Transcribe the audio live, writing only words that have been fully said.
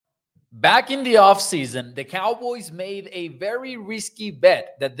Back in the offseason, the Cowboys made a very risky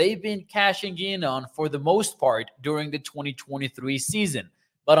bet that they've been cashing in on for the most part during the 2023 season.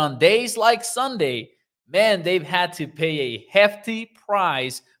 But on days like Sunday, man, they've had to pay a hefty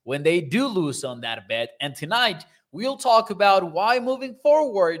price when they do lose on that bet. And tonight, we'll talk about why moving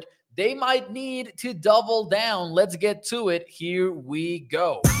forward, they might need to double down. Let's get to it. Here we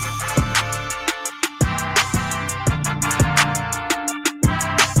go.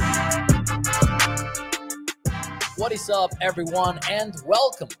 What is up, everyone, and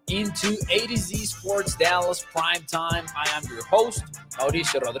welcome into A to Z Sports Dallas Prime Time. I am your host,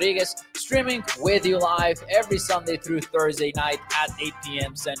 Mauricio Rodriguez, streaming with you live every Sunday through Thursday night at 8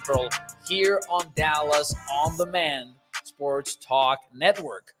 p.m. Central here on Dallas On Demand Sports Talk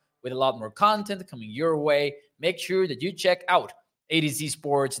Network. With a lot more content coming your way, make sure that you check out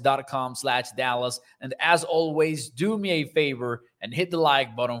AtoZSports.com/Dallas. And as always, do me a favor and hit the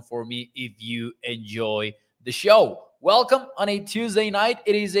like button for me if you enjoy the show. Welcome on a Tuesday night.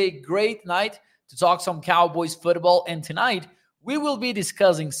 It is a great night to talk some Cowboys football. And tonight, we will be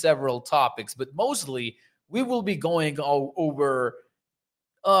discussing several topics, but mostly we will be going over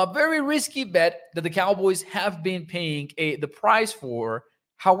a very risky bet that the Cowboys have been paying the price for.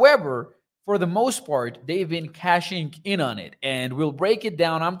 However, for the most part, they've been cashing in on it. And we'll break it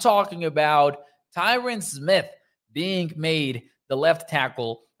down. I'm talking about Tyron Smith being made the left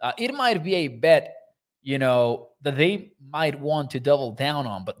tackle. It might be a bet that they might want to double down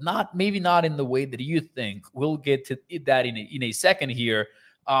on, but maybe not in the way that you think. We'll get to that in a second here.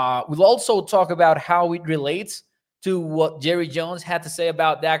 We'll also talk about how it relates to what Jerry Jones had to say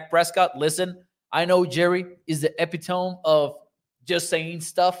about Dak Prescott. Listen, I know Jerry is the epitome of just saying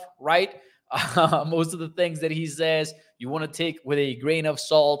stuff, right? Most of the things that he says, you want to take with a grain of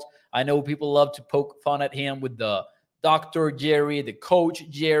salt. I know people love to poke fun at him with the Dr. Jerry, the Coach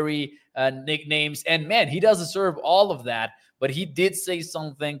Jerry nicknames. And man, he does deserve all of that. But he did say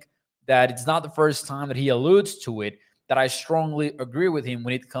something that it's not the first time that he alludes to it, that I strongly agree with him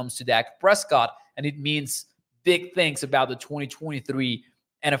when it comes to Dak Prescott. And it means big things about the 2023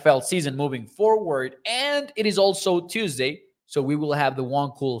 NFL season moving forward. And it is also Tuesday, so we will have the one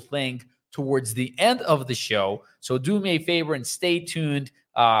cool thing towards the end of the show. So do me a favor and stay tuned.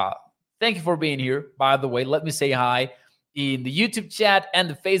 Thank you for being here. By the way, let me say hi in the YouTube chat and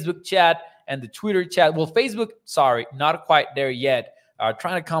the Facebook chat and the Twitter chat. Well, Facebook, sorry, not quite there yet.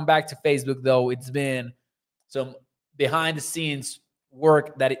 Trying to come back to Facebook, though. It's been some behind-the-scenes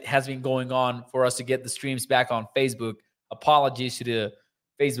work that it has been going on for us to get the streams back on Facebook. Apologies to the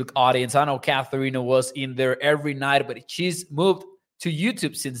Facebook audience. I know Katharina was in there every night, but she's moved to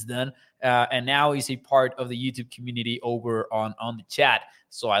YouTube since then, and now is a part of the YouTube community over on the chat.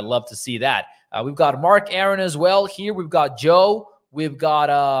 So I love to see that. We've got Mark Aaron as well here. We've got Joe. We've got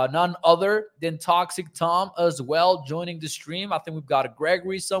none other than Toxic Tom as well joining the stream. I think we've got a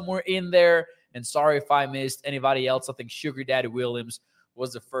Gregory somewhere in there. And sorry if I missed anybody else. I think Sugar Daddy Williams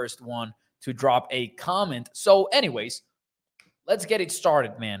was the first one to drop a comment. So anyways, let's get it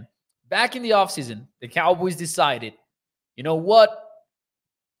started, man. Back in the offseason, the Cowboys decided, you know what?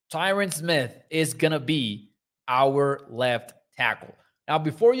 Tyron Smith is going to be our left tackle. Now,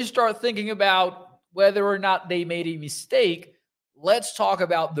 before you start thinking about whether or not they made a mistake, let's talk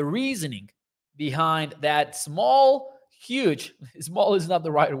about the reasoning behind that small is not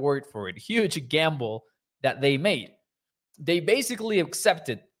the right word for it, huge gamble that they made. They basically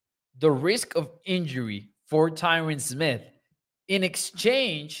accepted the risk of injury for Tyron Smith in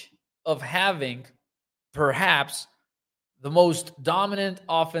exchange of having perhaps the most dominant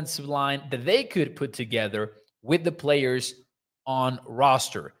offensive line that they could put together with the players on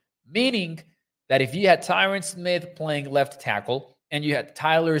roster. Meaning that if you had Tyron Smith playing left tackle and you had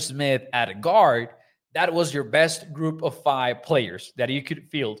Tyler Smith at a guard, that was your best group of 5 players that you could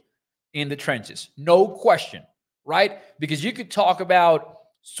field in the trenches. No question, right? Because you could talk about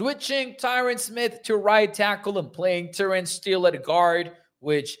switching Tyron Smith to right tackle and playing Terrence Steele at a guard,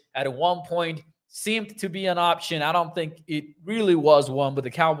 which at one point seemed to be an option. I don't think it really was one, but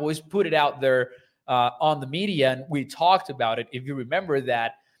the Cowboys put it out there on the media, and we talked about it. If you remember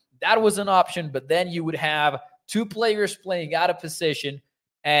that was an option, but then you would have 2 players playing out of position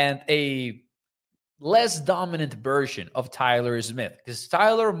and a less dominant version of Tyler Smith, because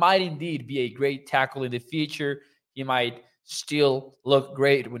Tyler might indeed be a great tackle in the future. He might still look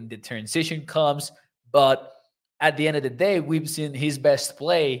great when the transition comes, but at the end of the day, we've seen his best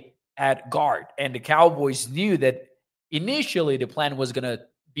play at guard, and the Cowboys knew that initially the plan was going to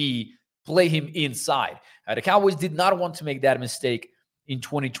be play him inside. The Cowboys did not want to make that mistake in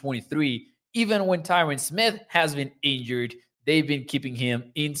 2023. Even when Tyron Smith has been injured, they've been keeping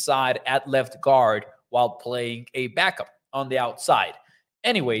him inside at left guard while playing a backup on the outside.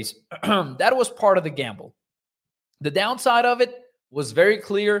 Anyways, that was part of the gamble. The downside of it was very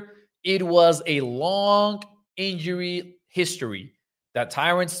clear. It was a long injury history that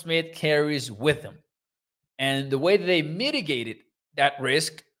Tyron Smith carries with him. And the way that they mitigated that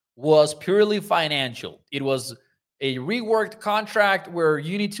risk was purely financial. It was a reworked contract where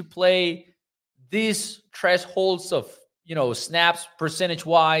you need to play these thresholds of, snaps percentage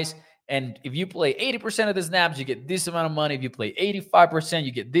wise. And if you play 80% of the snaps, you get this amount of money. If you play 85%,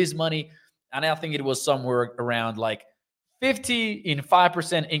 you get this money. And I think it was somewhere around like 50 in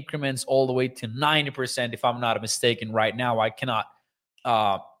 5% increments all the way to 90%, if I'm not mistaken right now. I cannot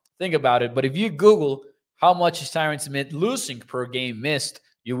think about it. But if you Google how much is Tyron Smith losing per game missed,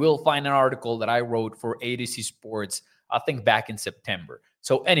 you will find an article that I wrote for ADC Sports, I think back in September.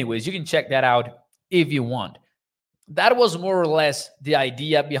 So anyways, you can check that out if you want. That was more or less the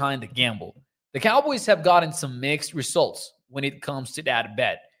idea behind the gamble. The Cowboys have gotten some mixed results when it comes to that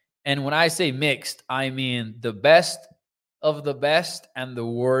bet. And when I say mixed, I mean the best of the best and the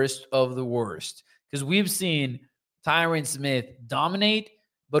worst of the worst. Because we've seen Tyron Smith dominate,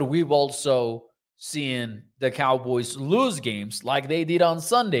 but we've also seen the Cowboys lose games like they did on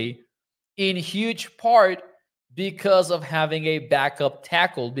Sunday, in huge part because of having a backup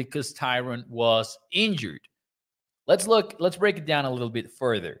tackle because Tyron was injured. Let's break it down a little bit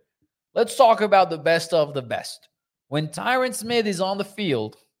further. Let's talk about the best of the best. When Tyron Smith is on the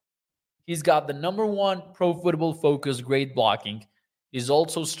field, he's got the number one Pro Football Focus grade blocking. He's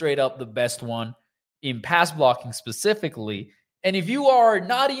also straight up the best one in pass blocking specifically. And if you are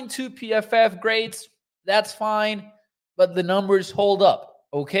not into PFF grades, that's fine, but the numbers hold up,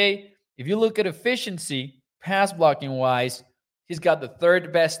 okay? If you look at efficiency, pass blocking wise, he's got the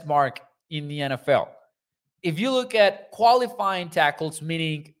third best mark in the NFL. If you look at qualifying tackles,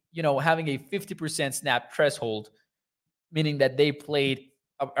 meaning, having a 50% snap threshold, meaning that they played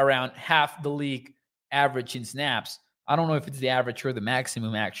around half the league average in snaps. I don't know if it's the average or the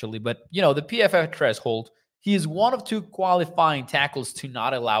maximum actually, but the PFF threshold, he is one of two qualifying tackles to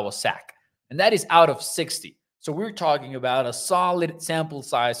not allow a sack, and that is out of 60. So we're talking about a solid sample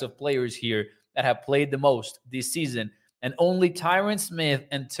size of players here that have played the most this season, and only Tyron Smith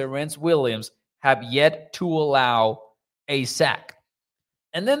and Terrence Williams have yet to allow a sack.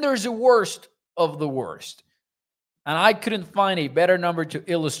 And then there's the worst of the worst. And I couldn't find a better number to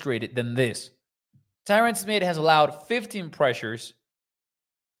illustrate it than this. Tyron Smith has allowed 15 pressures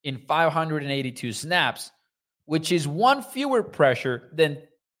in 582 snaps, which is one fewer pressure than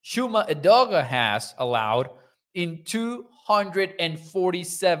Chuma Edoga has allowed in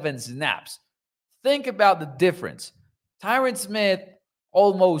 247 snaps. Think about the difference. Tyron Smith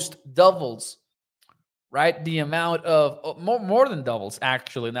almost doubles, right? The amount of, more than doubles,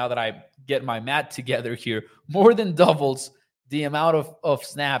 actually, now that I get my math together here, more than doubles the amount of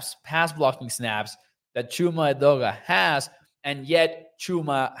snaps, pass blocking snaps that Chuma Edoga has, and yet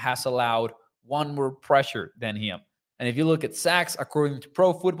Chuma has allowed one more pressure than him. And if you look at sacks, according to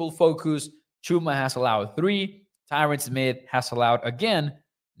Pro Football Focus, Chuma has allowed 3. Tyron Smith has allowed, again,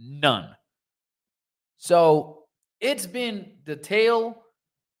 none. So it's been the tale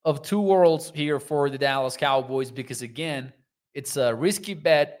of two worlds here for the Dallas Cowboys because, again, it's a risky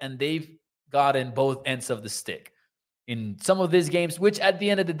bet and they've gotten both ends of the stick. In some of these games, which at the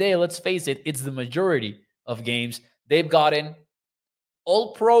end of the day, let's face it, it's the majority of games, they've gotten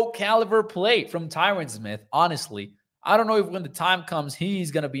all-pro caliber play from Tyron Smith. Honestly, I don't know if when the time comes, he's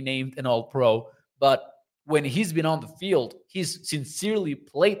going to be named an all-pro, but when he's been on the field, he's sincerely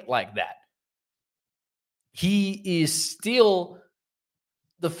played like that. He is still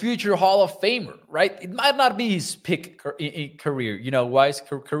the future Hall of Famer, right? It might not be his pick in career,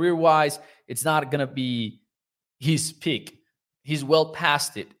 career-wise, it's not going to be his pick. He's well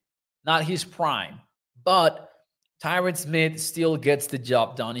past it, not his prime. But Tyron Smith still gets the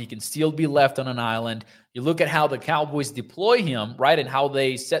job done. He can still be left on an island. You look at how the Cowboys deploy him, right, and how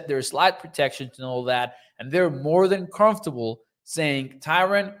they set their slide protections and all that, and they're more than comfortable saying,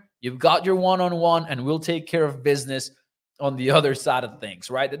 Tyron, you've got your one-on-one, and we'll take care of business on the other side of things,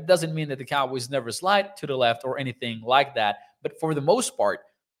 right? That doesn't mean that the Cowboys never slide to the left or anything like that. But for the most part,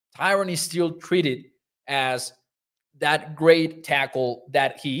 Tyron is still treated as that great tackle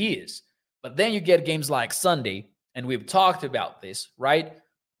that he is. But then you get games like Sunday, and we've talked about this, right?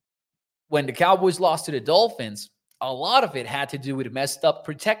 When the Cowboys lost to the Dolphins, a lot of it had to do with messed up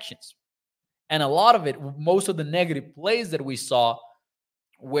protections. And a lot of it, most of the negative plays that we saw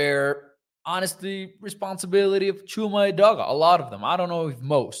were honestly responsibility of Chuma Edoga. A lot of them. I don't know if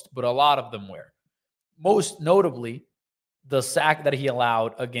most, but a lot of them were. Most notably, the sack that he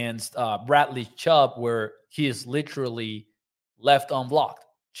allowed against Bradley Chubb, where he is literally left unblocked.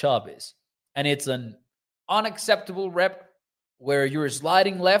 Chubb is. And it's an unacceptable rep where you're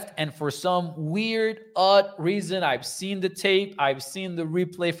sliding left, and for some weird, odd reason, I've seen the tape, I've seen the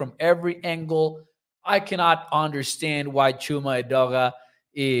replay from every angle. I cannot understand why Chuma Edoga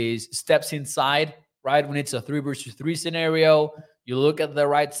steps inside, right? When it's a 3-versus-3 scenario, you look at the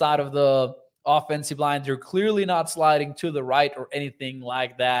right side of the offensive line. They're clearly not sliding to the right or anything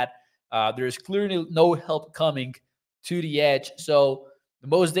like that. There's clearly no help coming to the edge. So the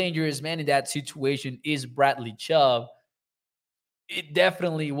most dangerous man in that situation is Bradley Chubb. It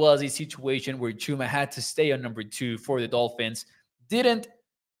definitely was a situation where Chuma had to stay on number 2 for the Dolphins. Didn't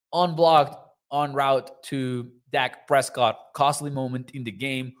unblocked en route to Dak Prescott. Costly moment in the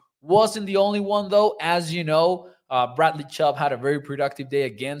game. Wasn't the only one, though. As you know, Bradley Chubb had a very productive day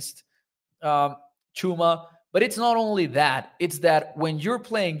against Chuma. But it's not only that. It's that when you're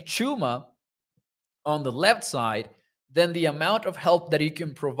playing Chuma on the left side, then the amount of help that you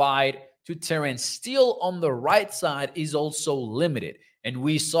can provide to Terrence Steele on the right side is also limited. And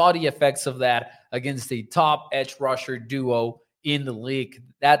we saw the effects of that against a top edge rusher duo in the league.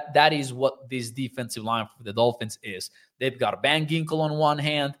 That is what this defensive line for the Dolphins is. They've got Van Ginkel on one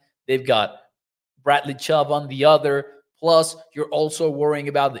hand. They've got Bradley Chubb on the other. Plus, you're also worrying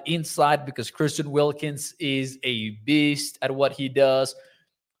about the inside because Christian Wilkins is a beast at what he does.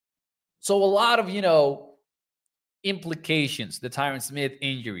 So a lot of, implications, the Tyron Smith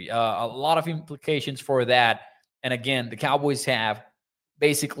injury, a lot of implications for that. And again, the Cowboys have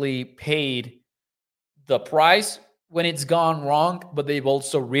basically paid the price when it's gone wrong, but they've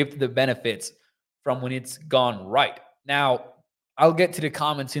also reaped the benefits from when it's gone right. Now, I'll get to the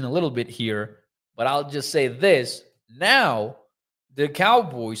comments in a little bit here, but I'll just say this. Now, the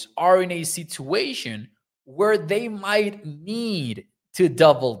Cowboys are in a situation where they might need to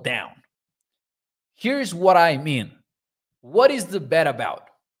double down. Here's what I mean. What is the bet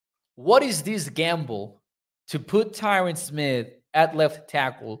about? What is this gamble to put Tyron Smith at left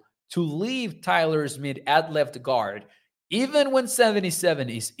tackle, to leave Tyler Smith at left guard, even when 77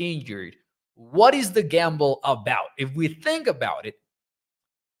 is injured? What is the gamble about? If we think about it,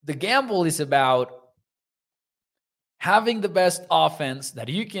 the gamble is about having the best offense that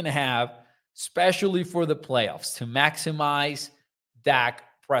you can have, especially for the playoffs, to maximize Dak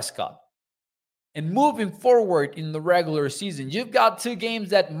Prescott. And moving forward in the regular season, you've got 2 games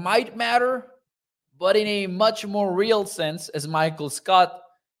that might matter, but in a much more real sense, as Michael Scott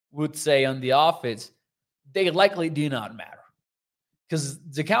would say on The Office, they likely do not matter. Because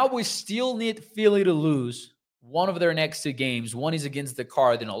the Cowboys still need Philly to lose one of their next 2 games. One is against the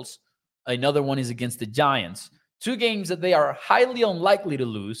Cardinals. Another one is against the Giants. 2 games that they are highly unlikely to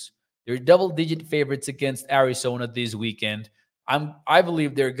lose. They're double-digit favorites against Arizona this weekend. I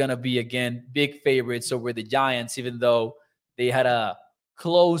believe they're going to be, again, big favorites over the Giants, even though they had a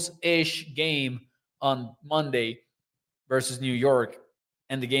close-ish game on Monday versus New York.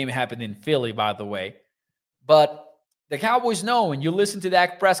 And the game happened in Philly, by the way. But the Cowboys know, when you listen to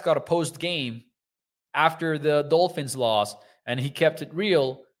Dak Prescott post-game after the Dolphins loss, and he kept it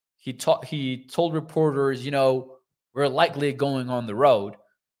real, he told reporters, we're likely going on the road.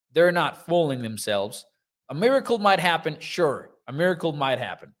 They're not fooling themselves. A miracle might happen, sure. A miracle might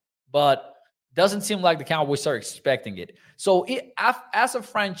happen. But doesn't seem like the Cowboys are expecting it. So as a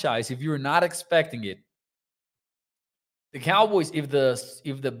franchise, if you're not expecting it, the Cowboys, if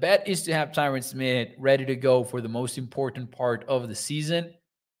the bet is to have Tyron Smith ready to go for the most important part of the season,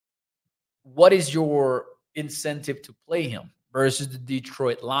 what is your incentive to play him versus the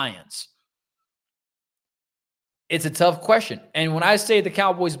Detroit Lions? It's a tough question. And when I say the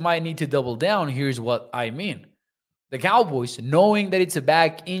Cowboys might need to double down, here's what I mean. The Cowboys, knowing that it's a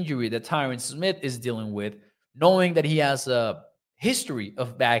back injury that Tyron Smith is dealing with, knowing that he has a history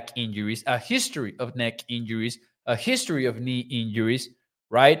of back injuries, a history of neck injuries, a history of knee injuries,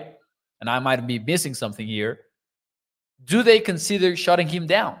 right? And I might be missing something here. Do they consider shutting him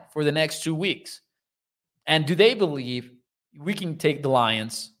down for the next 2 weeks? And do they believe we can take the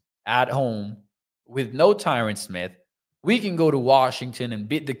Lions at home with no Tyron Smith? We can go to Washington and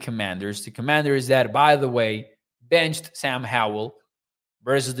beat the Commanders. The Commanders that, by the way, benched Sam Howell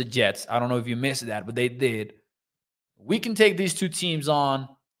versus the Jets. I don't know if you missed that, but they did. We can take these 2 teams on.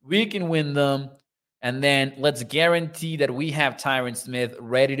 We can win them. And then let's guarantee that we have Tyron Smith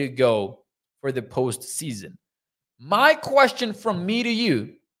ready to go for the postseason. My question from me to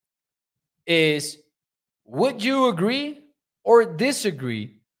you is, would you agree or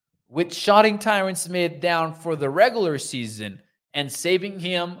disagree with shutting Tyron Smith down for the regular season and saving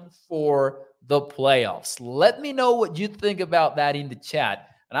him for the playoffs. Let me know what you think about that in the chat.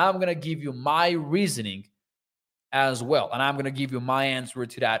 And I'm going to give you my reasoning as well. And I'm going to give you my answer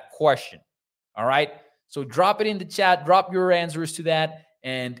to that question. All right. So drop it in the chat. Drop your answers to that.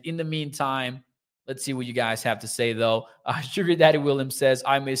 And in the meantime, let's see what you guys have to say, though. Sugar Daddy Williams says,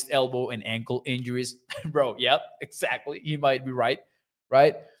 I missed elbow and ankle injuries. Bro, yep, exactly. He might be right.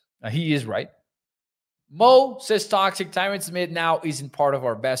 Right? He is right. Mo says, Toxic, Tyron Smith now isn't part of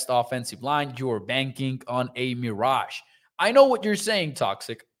our best offensive line. You are banking on a mirage. I know what you're saying,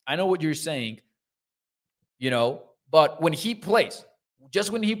 Toxic. I know what you're saying. But when he plays,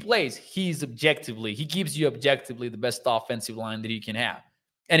 just when he plays, he keeps you objectively the best offensive line that you can have.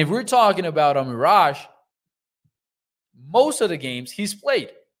 And if we're talking about a mirage, most of the games he's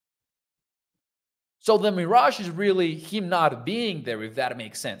played. So the mirage is really him not being there, if that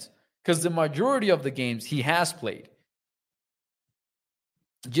makes sense. Because the majority of the games he has played.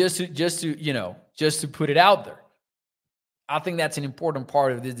 Just to put it out there. I think that's an important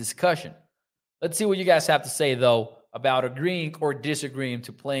part of this discussion. Let's see what you guys have to say, though, about agreeing or disagreeing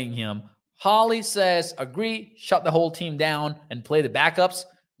to playing him. Holly says, agree, shut the whole team down and play the backups.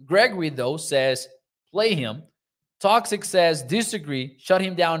 Gregory, though, says, play him. Toxic says, disagree, shut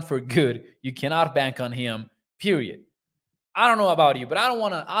him down for good. You cannot bank on him, period. I don't know about you, but I don't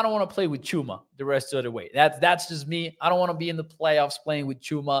want to play with Chuma the rest of the way. That's just me. I don't want to be in the playoffs playing with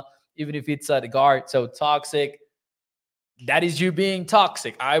Chuma, even if it's the guard. So Toxic, that is you being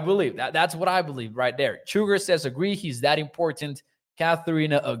toxic. I believe that's what I believe right there. Sugar says, agree. He's that important.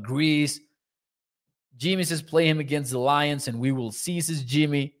 Katharina agrees. Jimmy says, play him against the Lions and we will see, says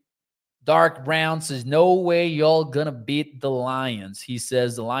Jimmy. Dark Brown says, no way y'all gonna beat the Lions. He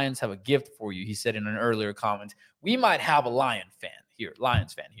says, the Lions have a gift for you. He said in an earlier comment, we might have a Lions fan here.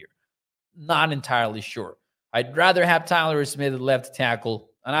 Not entirely sure. I'd rather have Tyler Smith at left tackle,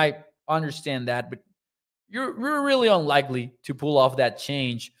 and I understand that, but you're really unlikely to pull off that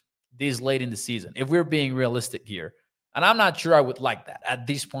change this late in the season, if we're being realistic here. And I'm not sure I would like that at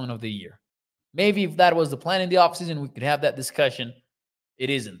this point of the year. Maybe if that was the plan in the offseason, we could have that discussion. It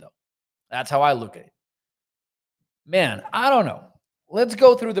isn't, though. That's how I look at it. Man, I don't know. Let's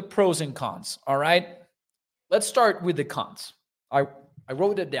go through the pros and cons, all right? Let's start with the cons. I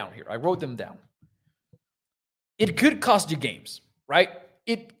wrote it down here. I wrote them down. It could cost you games, right?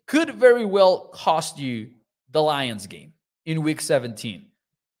 It could very well cost you the Lions game in week 17.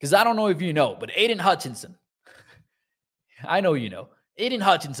 Because I don't know if you know, but Aiden Hutchinson, I know you know, Aiden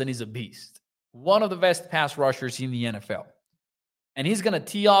Hutchinson is a beast. One of the best pass rushers in the NFL. And he's going to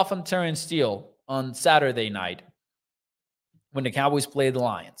tee off on Terrence Steele on Saturday night when the Cowboys play the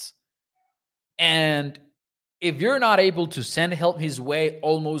Lions. And if you're not able to send help his way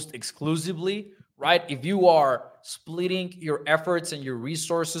almost exclusively, right? If you are splitting your efforts and your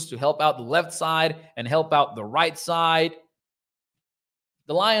resources to help out the left side and help out the right side,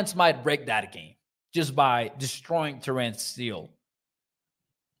 the Lions might break that game just by destroying Terrence Steele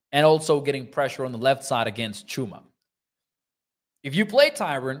and also getting pressure on the left side against Chuma. If you play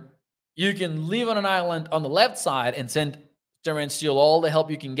Tyron, you can leave on an island on the left side and send Terrence Steele all the help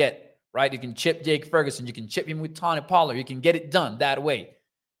you can get, right? You can chip Jake Ferguson. You can chip him with Tony Pollard. You can get it done that way.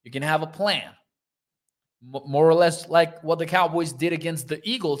 You can have a plan. More or less like what the Cowboys did against the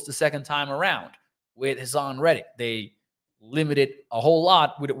Eagles the second time around with Hassan Reddick. They limited a whole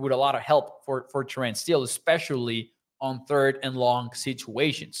lot with a lot of help for Terrence Steele, especially on third and long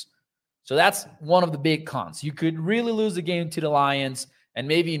situations. So that's one of the big cons. You could really lose the game to the Lions, and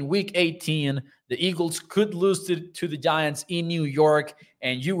maybe in week 18, the Eagles could lose to the Giants in New York,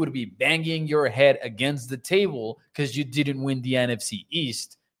 and you would be banging your head against the table because you didn't win the NFC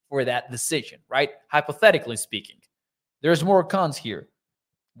East for that decision, right? Hypothetically speaking. There's more cons here.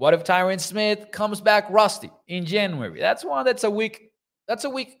 What if Tyron Smith comes back rusty in January? That's a weak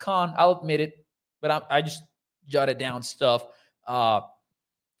con, I'll admit it, but I just jotted down stuff.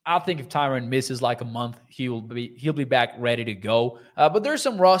 I think if Tyron misses like a month, he'll be back ready to go. But there's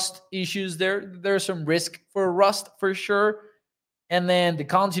some rust issues there. There's some risk for rust for sure. And then the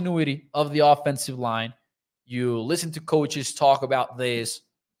continuity of the offensive line. You listen to coaches talk about this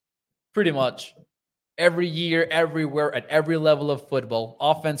pretty much every year, everywhere, at every level of football.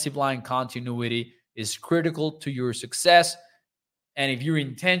 Offensive line continuity is critical to your success. And if you're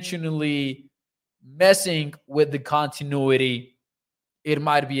intentionally messing with the continuity, it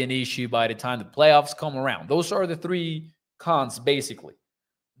might be an issue by the time the playoffs come around. Those are the three cons, basically.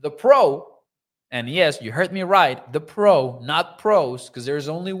 The pro, and yes, you heard me right, the pro, not pros, because there's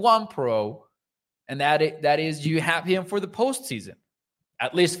only one pro, and that is you have him for the postseason.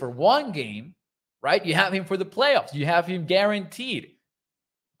 At least for one game, right? You have him for the playoffs. You have him guaranteed.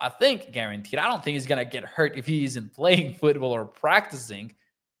 I think guaranteed. I don't think he's going to get hurt if he isn't playing football or practicing.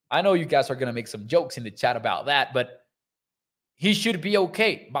 I know you guys are going to make some jokes in the chat about that, but he should be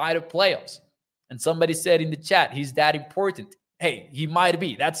okay by the playoffs. And somebody said in the chat, he's that important. Hey, he might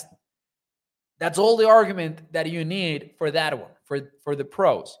be. That's all the argument that you need for that one, for the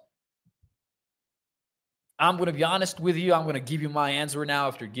pros. I'm going to be honest with you. I'm going to give you my answer now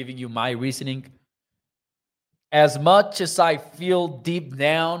after giving you my reasoning. As much as I feel deep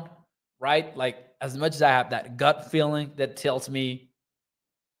down, right? Like as much as I have that gut feeling that tells me,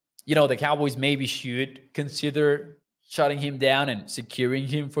 the Cowboys maybe should consider shutting him down and securing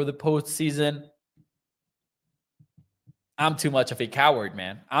him for the postseason. I'm too much of a coward,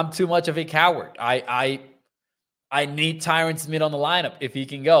 man. I'm too much of a coward. I need Tyron Smith on the lineup if he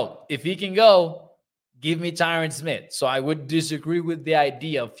can go. If he can go, give me Tyron Smith. So I would disagree with the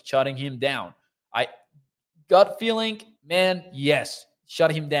idea of shutting him down. Gut feeling, man, yes,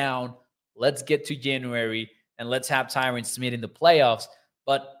 shut him down. Let's get to January and let's have Tyron Smith in the playoffs.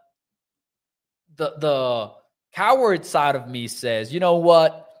 But the coward side of me says, you know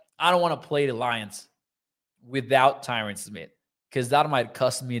what? I don't want to play the Lions without Tyron Smith because that might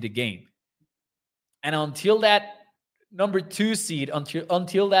cost me the game. And until that number 2 seed,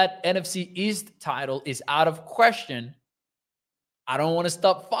 until that NFC East title is out of question, I don't want to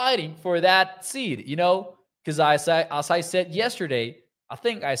stop fighting for that seed, because as I said yesterday, I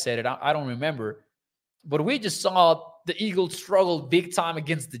think I said it, I don't remember, but we just saw the Eagles struggle big time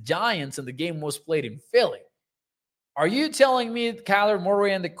against the Giants, and the game was played in Philly. Are you telling me Kyler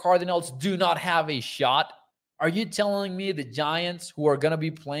Murray and the Cardinals do not have a shot? Are you telling me the Giants, who are going to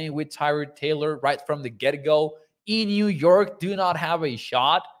be playing with Tyrod Taylor right from the get-go in New York, do not have a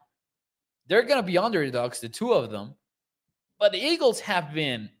shot? They're going to be underdogs, the two of them. But the Eagles have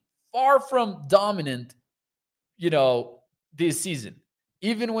been far from dominant, this season.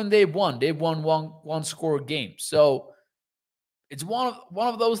 Even when they've won one score game. So it's one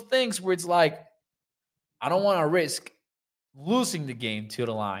of those things where it's like, I don't want to risk losing the game to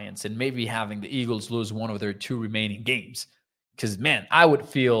the Lions and maybe having the Eagles lose one of their 2 remaining games. Because, man,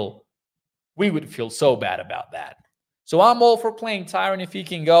 we would feel so bad about that. So I'm all for playing Tyron if he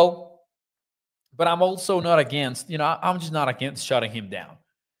can go. But I'm also not against, I'm just not against shutting him down.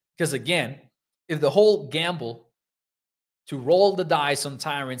 Because, again, if the whole gamble to roll the dice on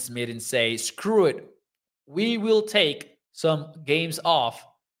Tyron Smith and say, screw it, we will take some games off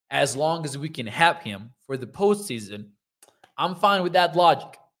as long as we can have him for the postseason, I'm fine with that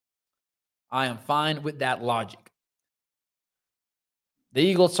logic. I am fine with that logic. The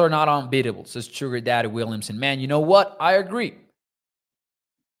Eagles are not unbeatable, says Sugar Daddy Williamson. Man, you know what? I agree.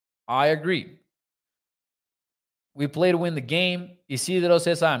 We play to win the game. Isidro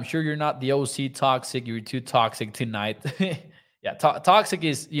says, I'm sure you're not the OC toxic. You're too toxic tonight. Yeah, toxic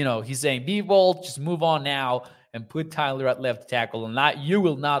is, he's saying, be bold, just move on now and put Tyler at left tackle. And you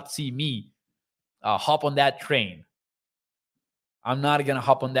will not see me hop on that train. I'm not going to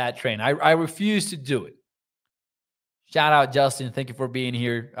hop on that train. I refuse to do it. Shout out, Justin. Thank you for being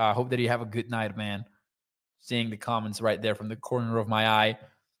here. I hope that you have a good night, man. Seeing the comments right there from the corner of my eye.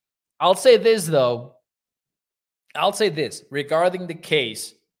 I'll say this, though. Regarding the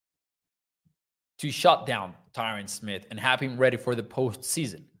case to shut down Tyron Smith and have him ready for the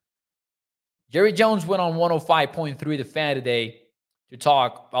postseason. Jerry Jones went on 105.3 The Fan today to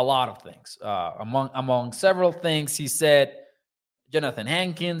talk a lot of things. Among several things, he said Jonathan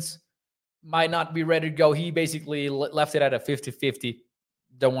Hankins might not be ready to go. He basically left it at a 50-50.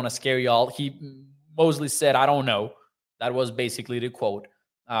 Don't want to scare y'all. He mostly said, I don't know. That was basically the quote.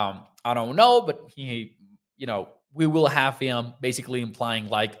 I don't know, but he, we will have him, basically implying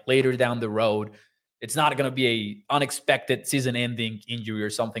like later down the road. It's not going to be a unexpected season-ending injury or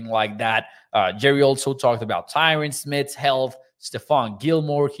something like that. Jerry also talked about Tyron Smith's health. Stephon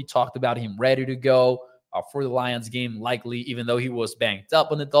Gilmore, he talked about him ready to go for the Lions game, likely, even though he was banged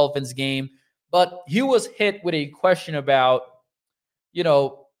up on the Dolphins game. But he was hit with a question about,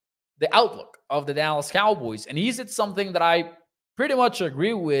 the outlook of the Dallas Cowboys. And he said something that I pretty much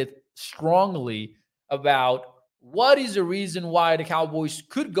agree with strongly about what is the reason why the Cowboys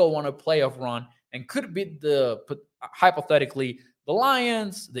could go on a playoff run and could beat hypothetically, the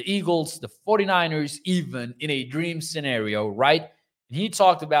Lions, the Eagles, the 49ers, even in a dream scenario, right? And he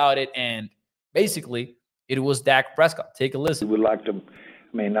talked about it, and basically, it was Dak Prescott. Take a listen. We would like to,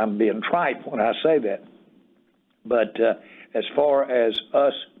 I'm being trite when I say that, but as far as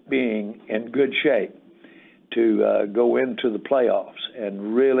us being in good shape to go into the playoffs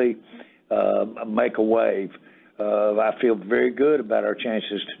and really make a wave, I feel very good about our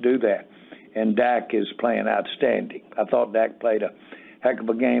chances to do that. And Dak is playing outstanding. I thought Dak played a heck of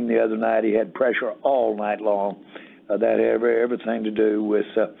a game the other night. He had pressure all night long. That had everything to do with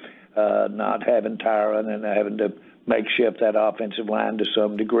not having Tyron and having to makeshift that offensive line to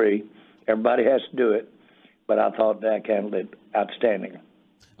some degree. Everybody has to do it, but I thought Dak handled it outstanding.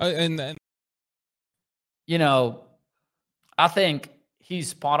 You know, I think he's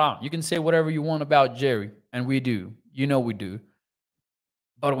spot on. You can say whatever you want about Jerry, and we do. You know we do.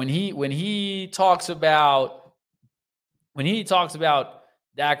 But when he talks about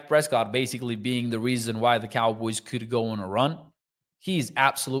Dak Prescott basically being the reason why the Cowboys could go on a run, he's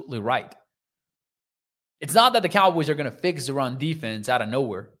absolutely right. It's not that the Cowboys are going to fix the run defense out of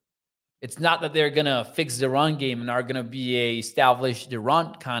nowhere. It's not that they're going to fix the run game and are going to be a establish the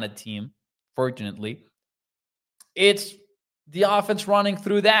run kind of team, fortunately. It's the offense running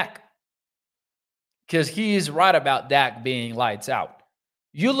through Dak. Because he's right about Dak being lights out.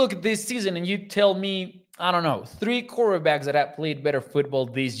 You look at this season and you tell me, I don't know, 3 quarterbacks that have played better football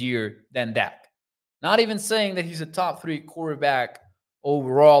this year than Dak. Not even saying that he's a top 3 quarterback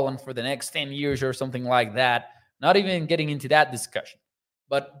overall and for the next 10 years or something like that. Not even getting into that discussion.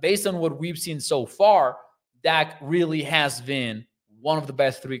 But based on what we've seen so far, Dak really has been one of the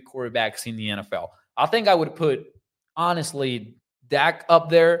best 3 quarterbacks in the NFL. I think I would put, honestly, Dak up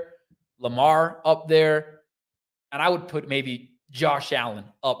there, Lamar up there, and I would put maybe Josh Allen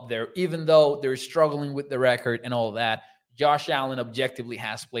up there, even though they're struggling with the record and all that. Josh Allen objectively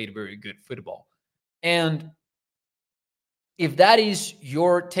has played very good football. And if that is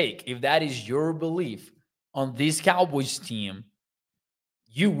your take, if that is your belief on this Cowboys team,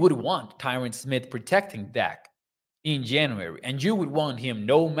 you would want Tyron Smith protecting Dak in January, and you would want him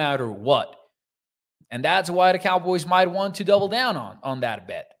no matter what. And that's why the Cowboys might want to double down on that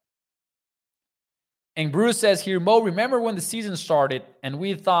bet. And Bruce says here, Mo, remember when the season started and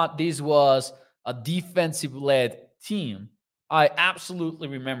we thought this was a defensive-led team? I absolutely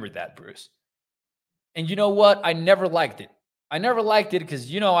remember that, Bruce. And you know what? I never liked it. I never liked it because,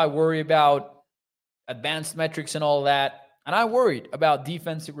 I worry about advanced metrics and all that. And I worried about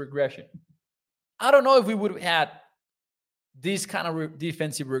defensive regression. I don't know if we would have had this kind of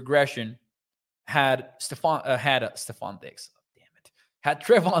defensive regression had Stephon Diggs. Damn it. Had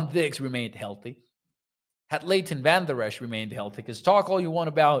Trevon Diggs remained healthy. Had Leighton Van Der Esch remained healthy. Because talk all you want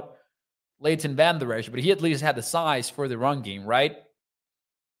about Leighton Van Der Esch, but he at least had the size for the run game, right?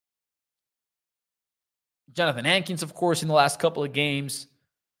 Jonathan Hankins, of course, in the last couple of games.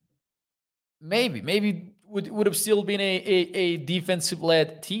 Maybe would have still been a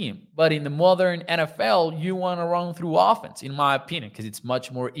defensive-led team. But in the modern NFL, you want to run through offense, in my opinion, because it's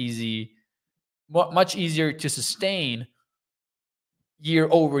much easier to sustain year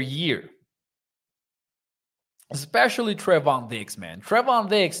over year. Especially Trevon Diggs, man. Trevon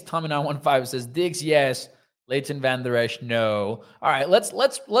Diggs, Tommy915 says, Diggs, yes. Leighton Van Der Esch, no. All right,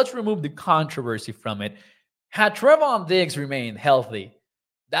 let's remove the controversy from it. Had Trevon Diggs remained healthy,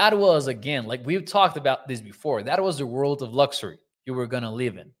 that was, again, like we've talked about this before, that was the world of luxury you were going to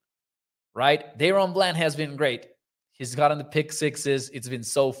live in, right? Daron Bland has been great. He's gotten the pick sixes. It's been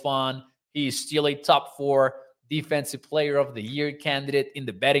so fun. He's still a top 4 defensive player of the year candidate in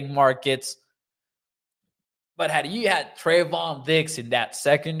the betting markets. But had you had Trevon Diggs in that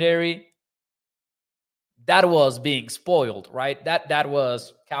secondary, that was being spoiled, right? That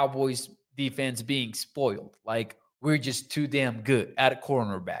was Cowboys defense being spoiled. Like, we're just too damn good at a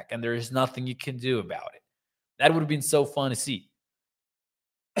cornerback, and there is nothing you can do about it. That would have been so fun to see.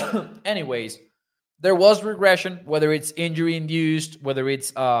 Anyways, there was regression, whether it's injury-induced, whether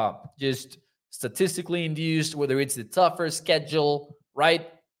it's just statistically induced, whether it's the tougher schedule, right?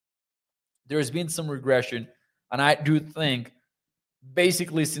 There's been some regression, and I do think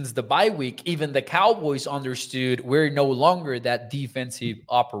basically since the bye week, even the Cowboys understood we're no longer that defensive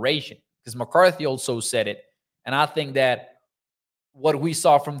operation, because McCarthy also said it. And I think that what we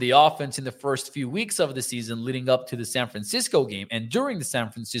saw from the offense in the first few weeks of the season leading up to the San Francisco game and during the San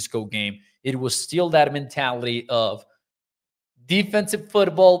Francisco game, it was still that mentality of defensive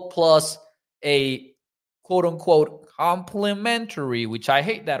football plus a quote-unquote complementary, which I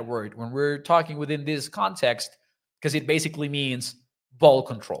hate that word when we're talking within this context because it basically means ball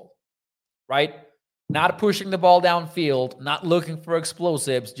control, right? Not pushing the ball downfield, not looking for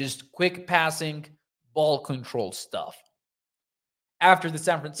explosives, just quick passing, ball control stuff. After the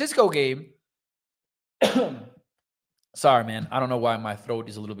San Francisco game, sorry, man, I don't know why my throat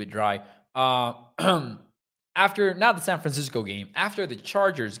is a little bit dry. After, not the San Francisco game, after the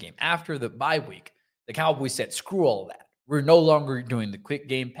Chargers game, after the bye week, the Cowboys said, screw all that. We're no longer doing the quick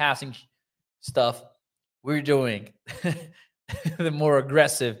game passing stuff. We're doing the more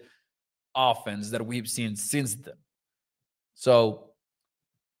aggressive offense that we've seen since then. So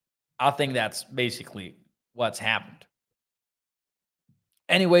I think that's basically what's happened.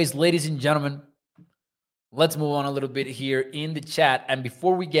 Anyways, ladies and gentlemen, let's move on a little bit here in the chat. And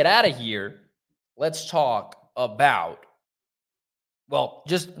before we get out of here, let's talk about, well,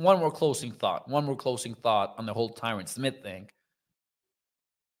 just one more closing thought on the whole Tyron Smith thing.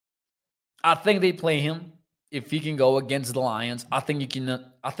 I think they play him if he can go against the Lions. I think you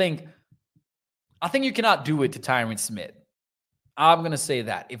cannot do it to Tyron Smith. I'm going to say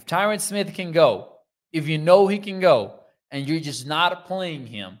that. If Tyron Smith can go, if you know he can go, and you're just not playing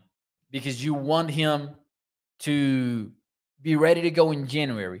him because you want him to be ready to go in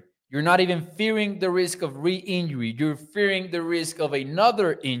January, you're not even fearing the risk of re-injury. You're fearing the risk of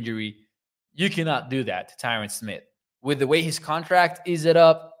another injury. You cannot do that to Tyron Smith. With the way his contract is set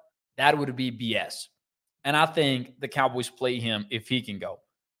up, that would be BS. And I think the Cowboys play him if he can go.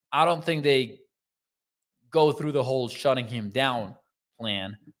 I don't think they go through the whole shutting him down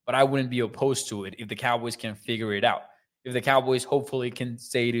plan, but I wouldn't be opposed to it if the Cowboys can figure it out. If the Cowboys hopefully can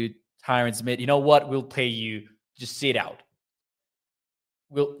say to Tyron Smith, you know what, we'll pay you, just sit out.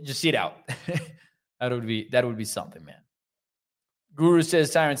 We'll just sit out. That would be something, man. Guru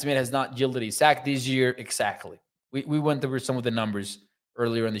says Tyron Smith has not yielded a sack this year. Exactly. We went over some of the numbers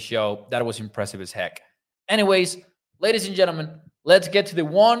earlier in the show. That was impressive as heck. Anyways, ladies and gentlemen, let's get to the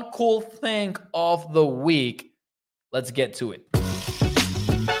one cool thing of the week. Let's get to it.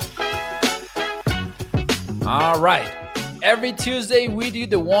 All right. Every Tuesday, we do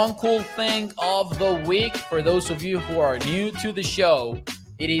the one cool thing of the week. For those of you who are new to the show,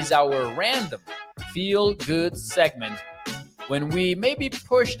 it is our random feel-good segment when we maybe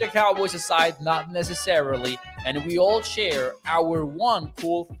push the Cowboys aside, not necessarily, and we all share our one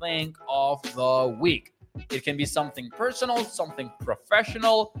cool thing of the week. It can be something personal, something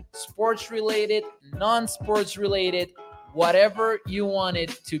professional, sports-related, non-sports related, whatever you want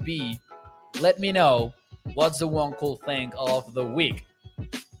it to be. Let me know. What's the one cool thing of the week?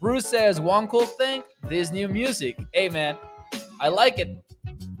 Bruce says, one cool thing, this new music. Hey, man, I like it.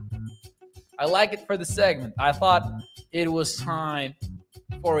 I like it for the segment. I thought it was time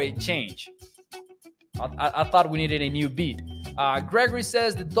for a change. I thought we needed a new beat. Gregory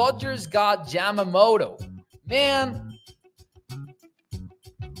says, the Dodgers got Yamamoto. Man,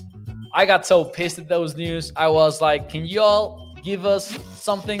 I got so pissed at those news. I was like, can you all give us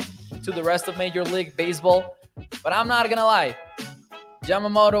something to the rest of Major League Baseball? But I'm not gonna lie,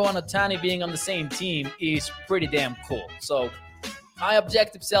 Yamamoto and Ohtani being on the same team is pretty damn cool. So my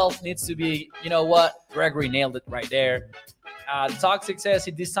objective self needs to be, you know what, Gregory nailed it right there. Toxic says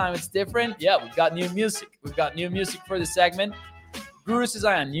this time it's different. Yeah, we've got new music. We've got new music for the segment. Guru says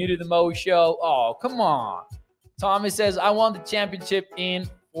I am new to the Mo Show. Oh, come on. Tommy says I won the championship in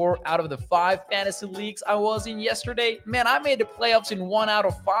 4 out of the 5 fantasy leagues I was in yesterday. Man, I made the playoffs in 1 out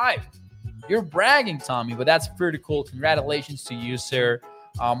of 5. You're bragging, Tommy, but that's pretty cool. Congratulations to you, sir.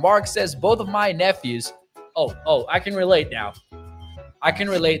 Mark says both of my nephews. Oh, I can relate now. I can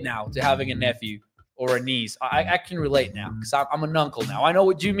relate now to having a nephew or a niece. I can relate now because I'm an uncle now. I know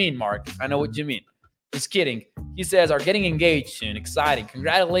what you mean, Mark. I know what you mean. Just kidding. He says, are getting engaged soon. Exciting.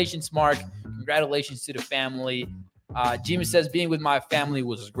 Congratulations, Mark. Congratulations to the family. Jimmy says, being with my family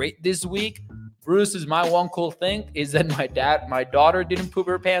was great this week. Bruce says, my one cool thing is that my daughter didn't poop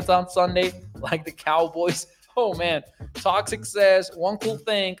her pants on Sunday like the Cowboys. Oh, man. Toxic says, one cool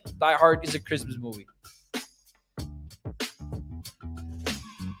thing, Die Hard is a Christmas movie.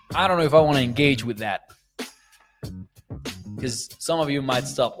 I don't know if I want to engage with that because some of you might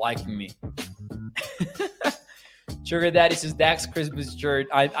stop liking me. Sugar Daddy says Dak's Christmas shirt.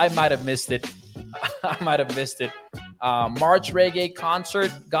 I might have missed it. March Reggae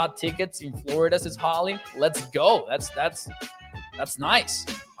concert, got tickets in Florida, says Holly. Let's go. That's nice.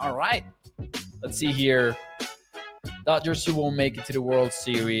 All right. Let's see here. Dodgers who won't make it to the World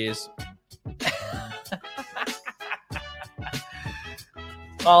Series.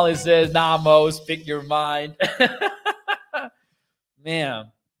 Holly says, nah, Mo, speak your mind.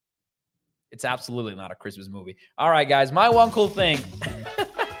 Man, it's absolutely not a Christmas movie. All right, guys, my one cool thing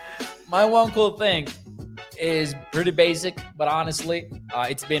is pretty basic, but honestly,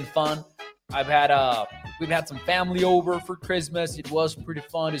 it's been fun. We've had some family over for Christmas. It was pretty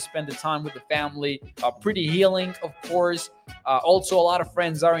fun to spend the time with the family. Pretty healing, of course. Also, a lot of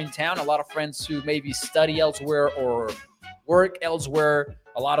friends are in town. A lot of friends who maybe study elsewhere or work elsewhere.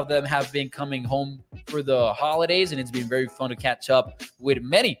 A lot of them have been coming home for the holidays, and it's been very fun to catch up with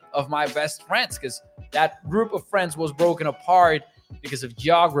many of my best friends because that group of friends was broken apart because of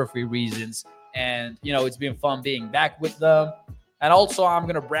geography reasons. And, it's been fun being back with them. And also, I'm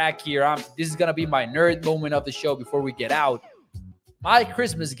going to brag here. This is going to be my nerd moment of the show before we get out. My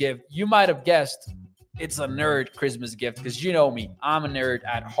Christmas gift, you might have guessed, it's a nerd Christmas gift because you know me. I'm a nerd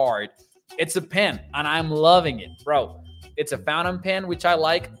at heart. It's a pen, and I'm loving it, bro. It's a fountain pen, which I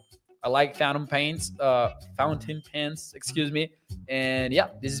like. I like fountain pens, excuse me. And yeah,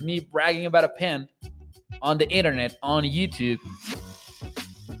 this is me bragging about a pen on the internet, on YouTube.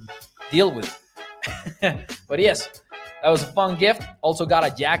 Deal with it. But yes, that was a fun gift. Also got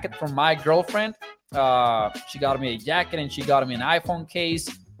a jacket from my girlfriend. She got me a jacket and she got me an iPhone case.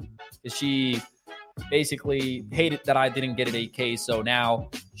 She basically hated that I didn't get it a case. So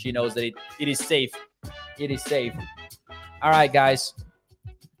now she knows that it is safe. It is safe. All right, guys.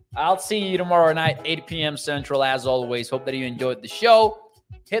 I'll see you tomorrow night, 8 p.m. Central, as always. Hope that you enjoyed the show.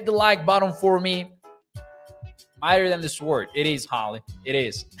 Hit the like button for me. Mightier than the sword. It is, Holly. It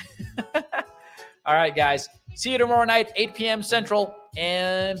is. All right, guys. See you tomorrow night, 8 p.m. Central.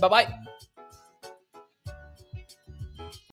 And bye-bye.